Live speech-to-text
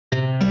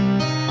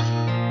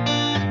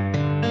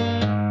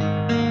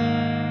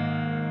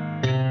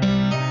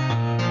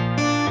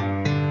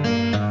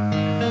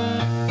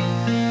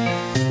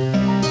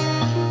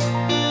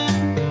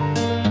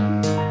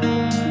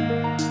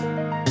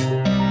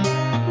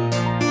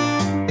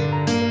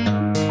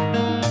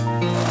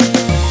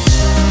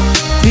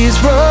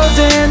roads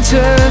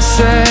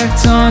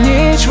intersect, on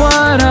each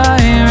one I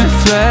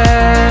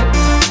reflect.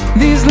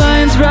 These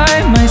lines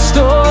write my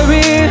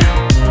story,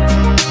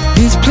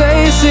 these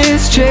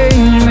places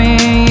change me,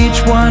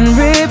 each one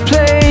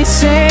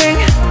replacing,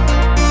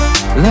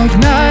 like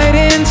night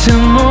into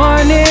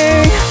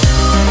morning.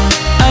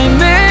 I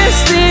miss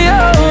the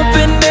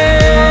open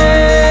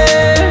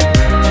air,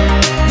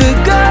 the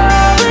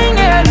going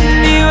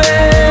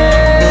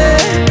anywhere,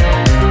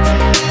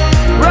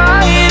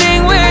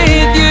 riding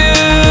with you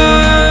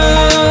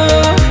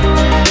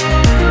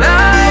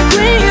like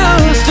we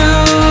used to.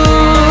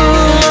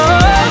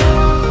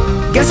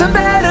 Guess I'm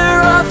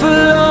better off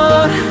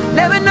alone,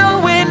 never know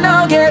when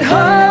I'll get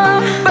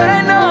home, but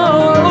I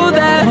know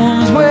that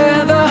home's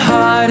where the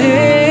heart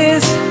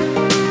is.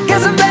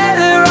 Guess I'm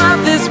better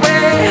off this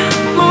way,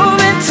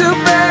 moving to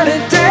better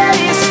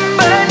days,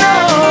 but I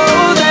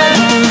know that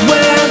home's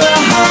where the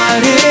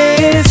heart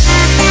is.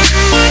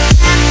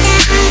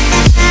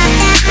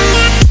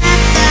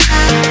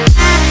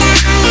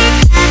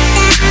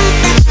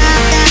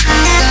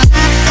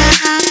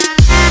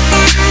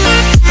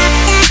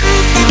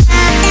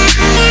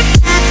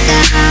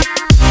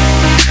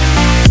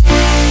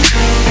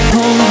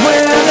 Home's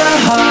where the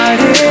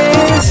heart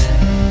is.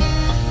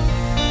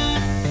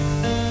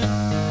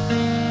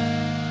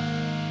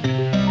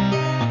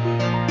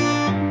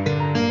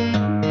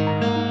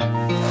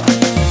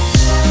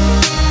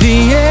 The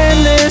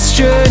endless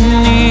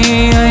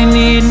journey, I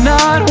need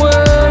not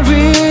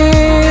worry,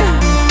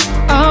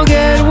 I'll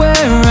get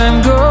where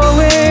I'm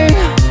going.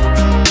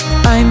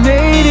 I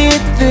made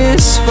it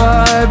this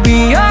far,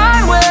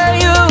 beyond where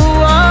you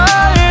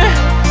are,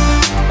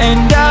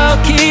 and I'll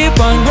keep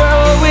on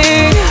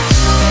growing.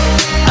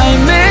 I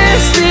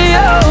miss the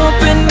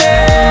open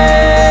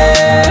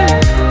air,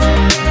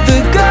 the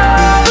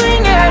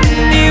going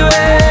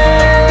anywhere,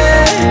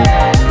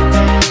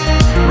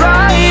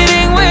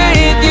 riding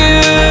with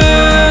you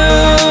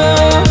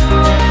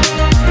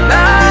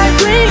like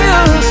we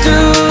used to.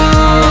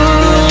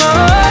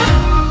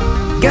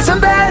 Guess I'm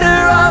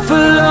better off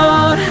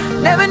alone,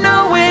 never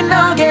know when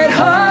I'll get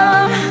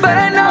home, but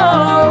I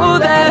know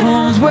that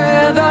home's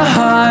where the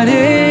heart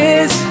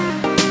is.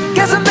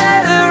 Guess I'm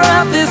better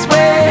off this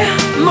way,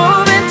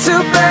 moving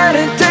to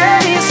better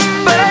days,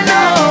 but I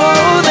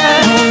know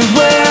that home's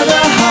where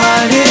the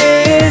heart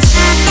is.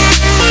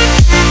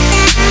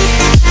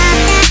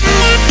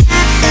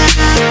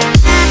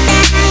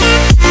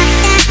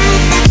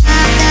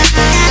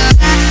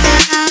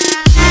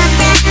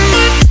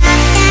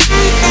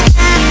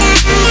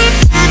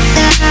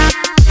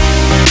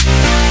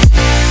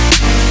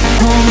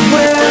 Home's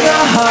where the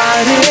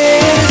heart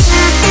is.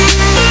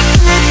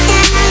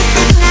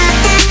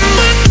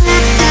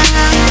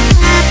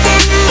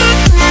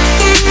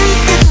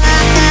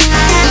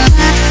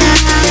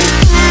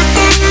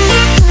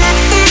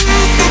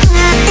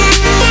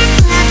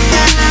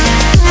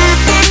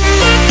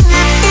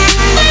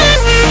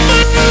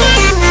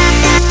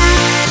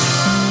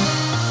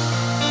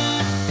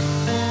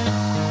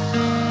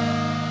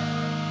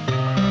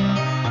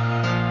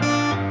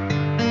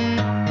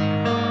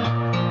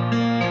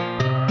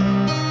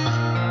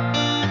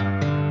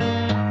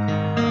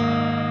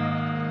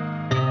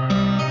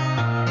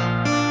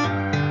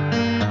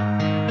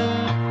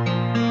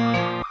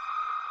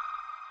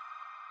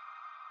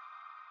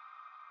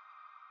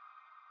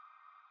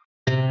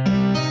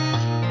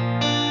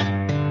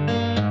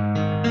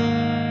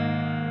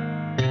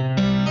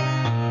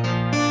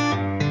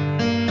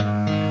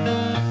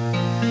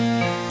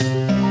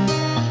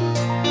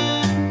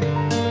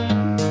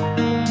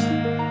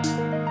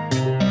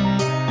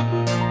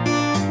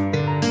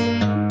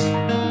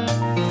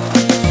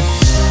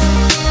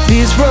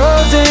 These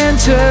roads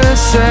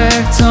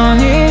intersect, on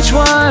each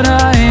one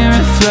I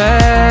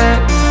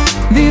reflect.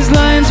 These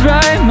lines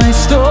write my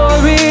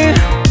story,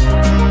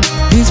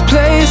 these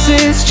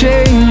places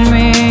change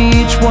me,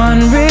 each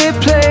one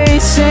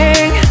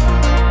replacing,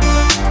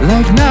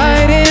 like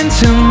night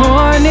into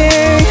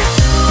morning.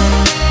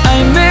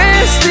 I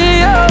miss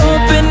the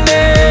open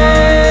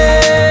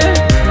air,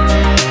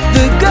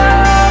 the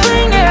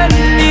going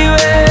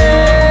anywhere,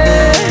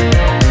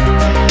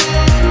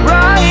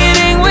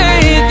 riding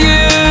with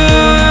you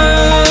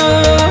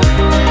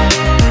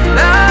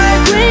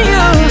like we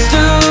used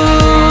to.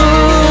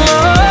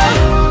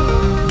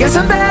 Guess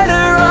I'm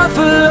better off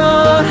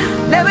alone,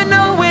 never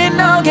know when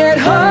I'll get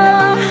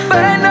home,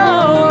 but I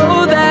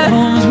know that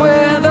home's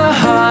where the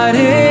heart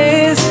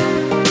is.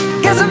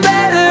 Guess I'm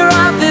better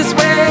off this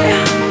way,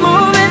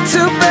 moving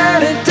to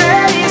better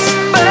days,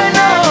 but I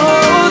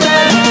know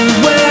that home's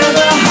where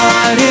the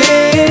heart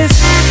is.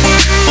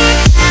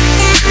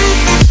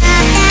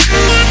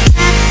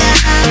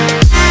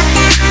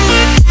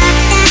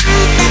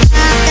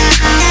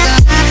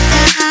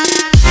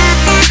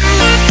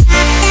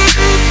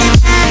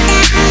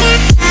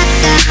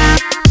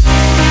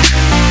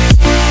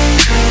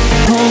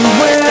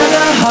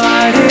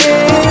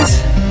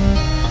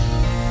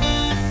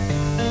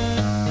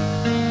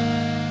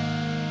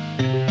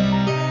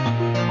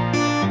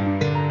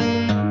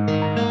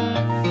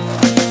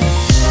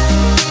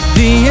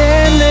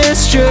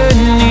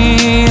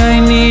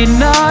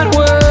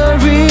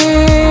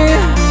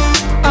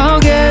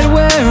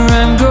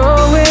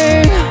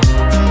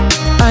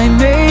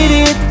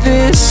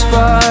 this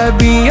far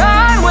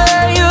beyond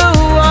where you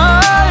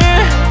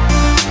are,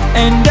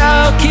 and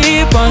I'll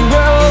keep on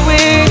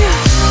growing.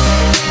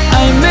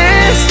 I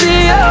miss the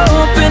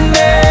open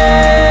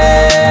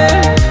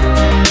air,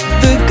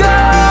 the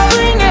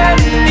going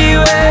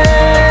anywhere,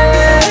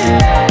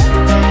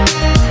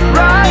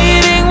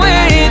 riding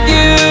with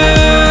you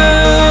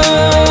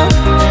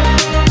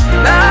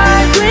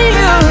like we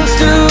used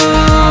to.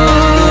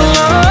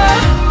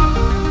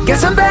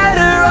 Guess I'm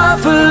better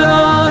off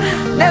alone,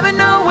 never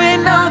know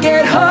when I'll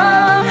get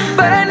home,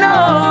 but I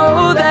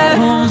know that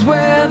home's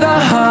where the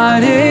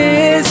heart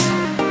is.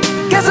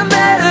 Guess I'm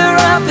better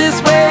off this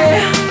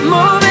way,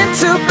 moving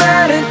to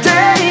better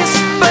days,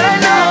 but I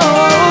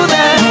know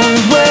that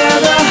home's where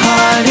the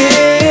heart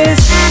is.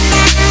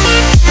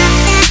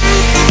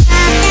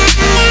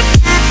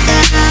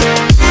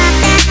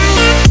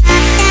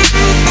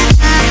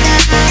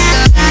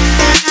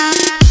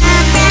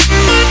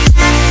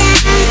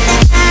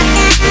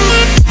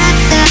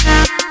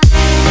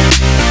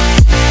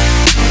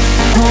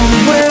 Home's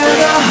where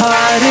the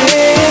heart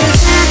is.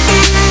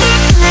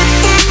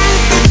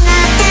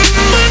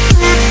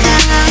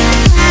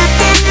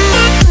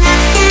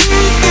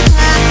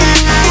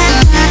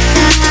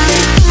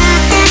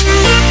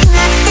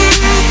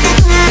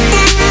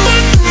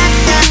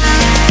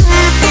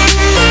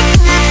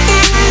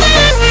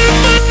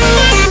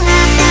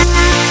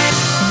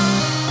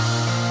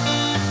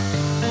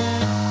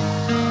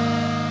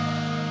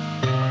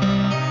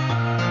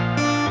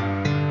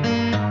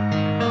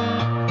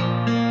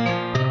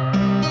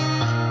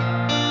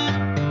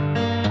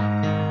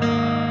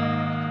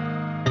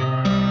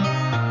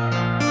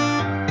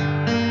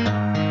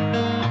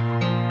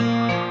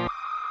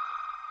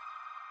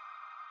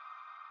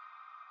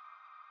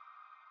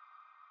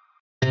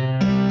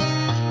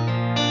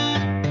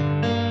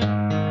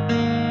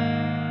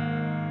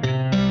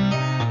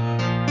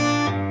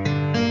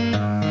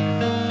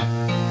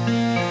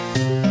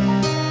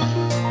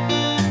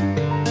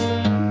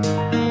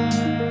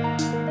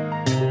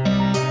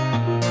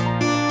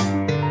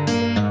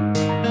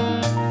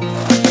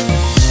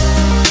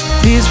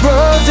 These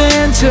roads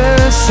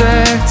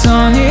intersect,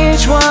 on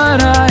each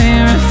one I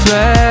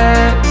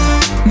reflect.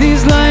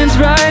 These lines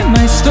write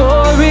my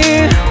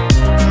story,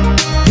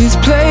 these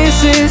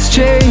places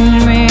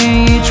change me,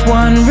 each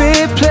one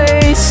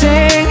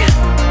replacing,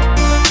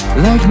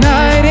 like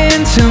night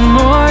into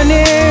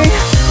morning.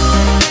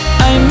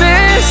 I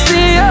miss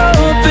the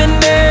open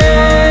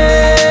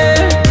air,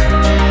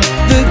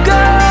 the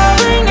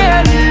going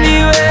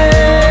anywhere,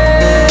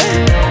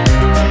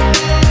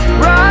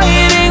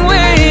 riding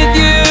with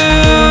you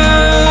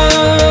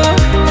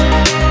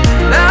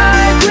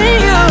like we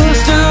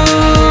used to.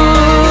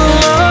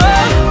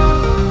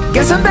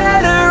 Guess I'm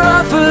better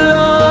off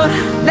alone,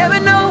 never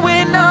know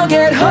when I'll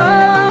get home,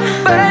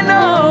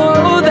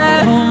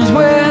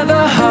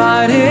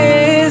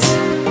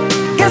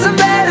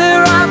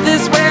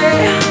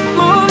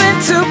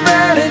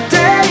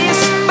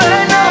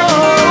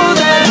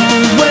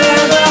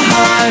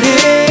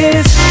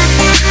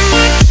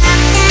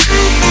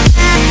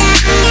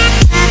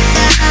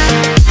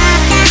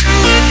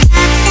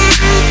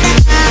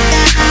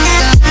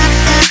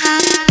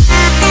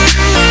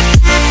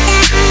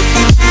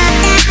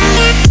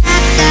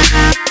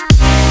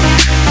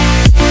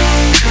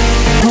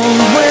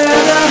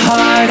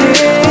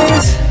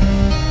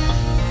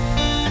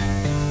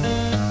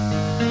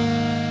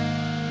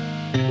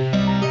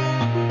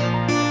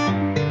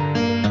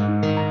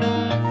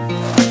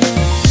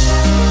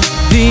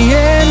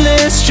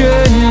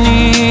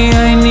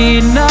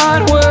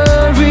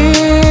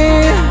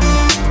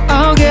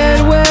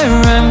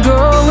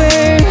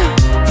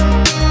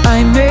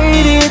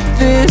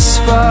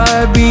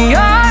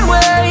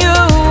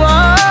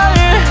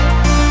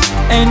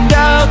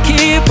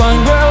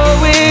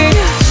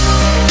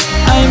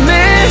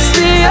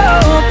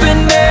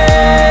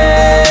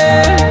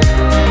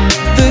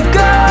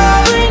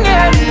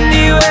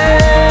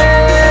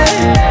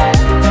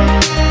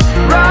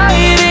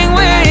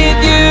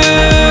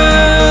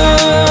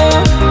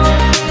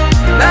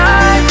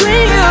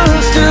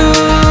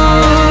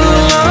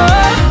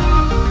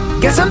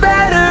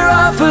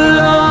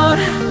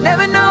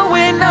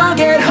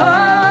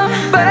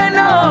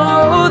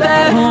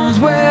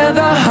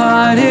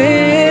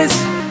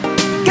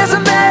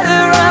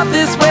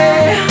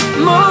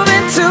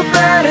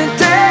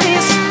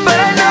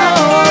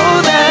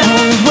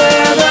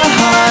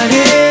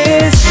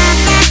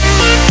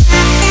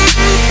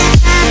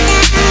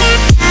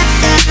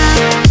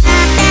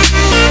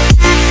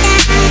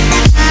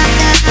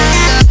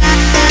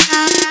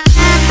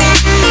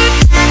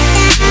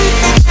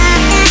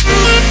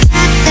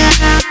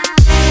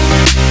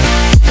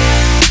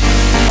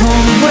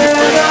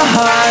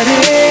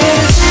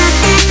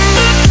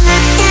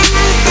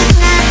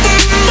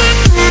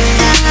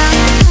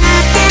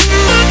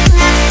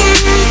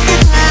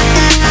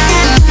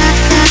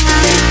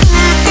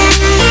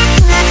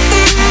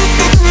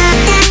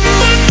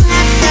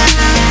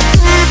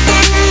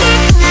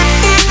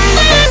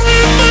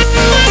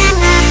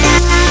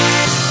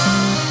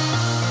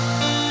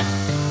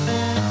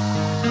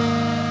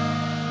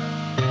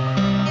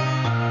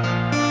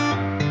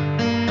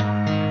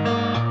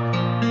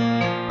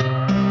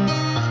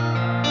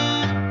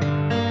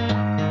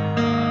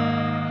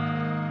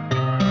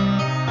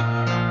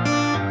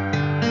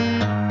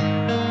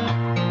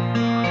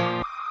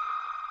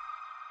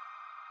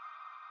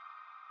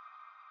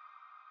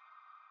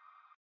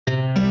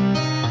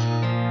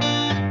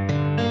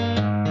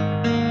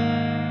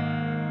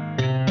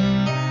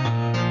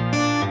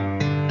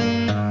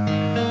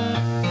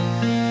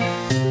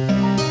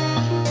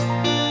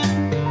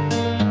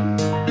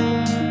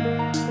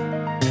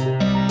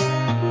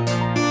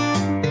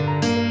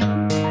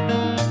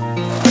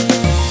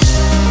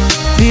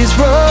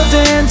 roads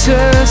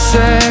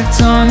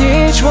intersect on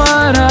each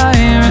one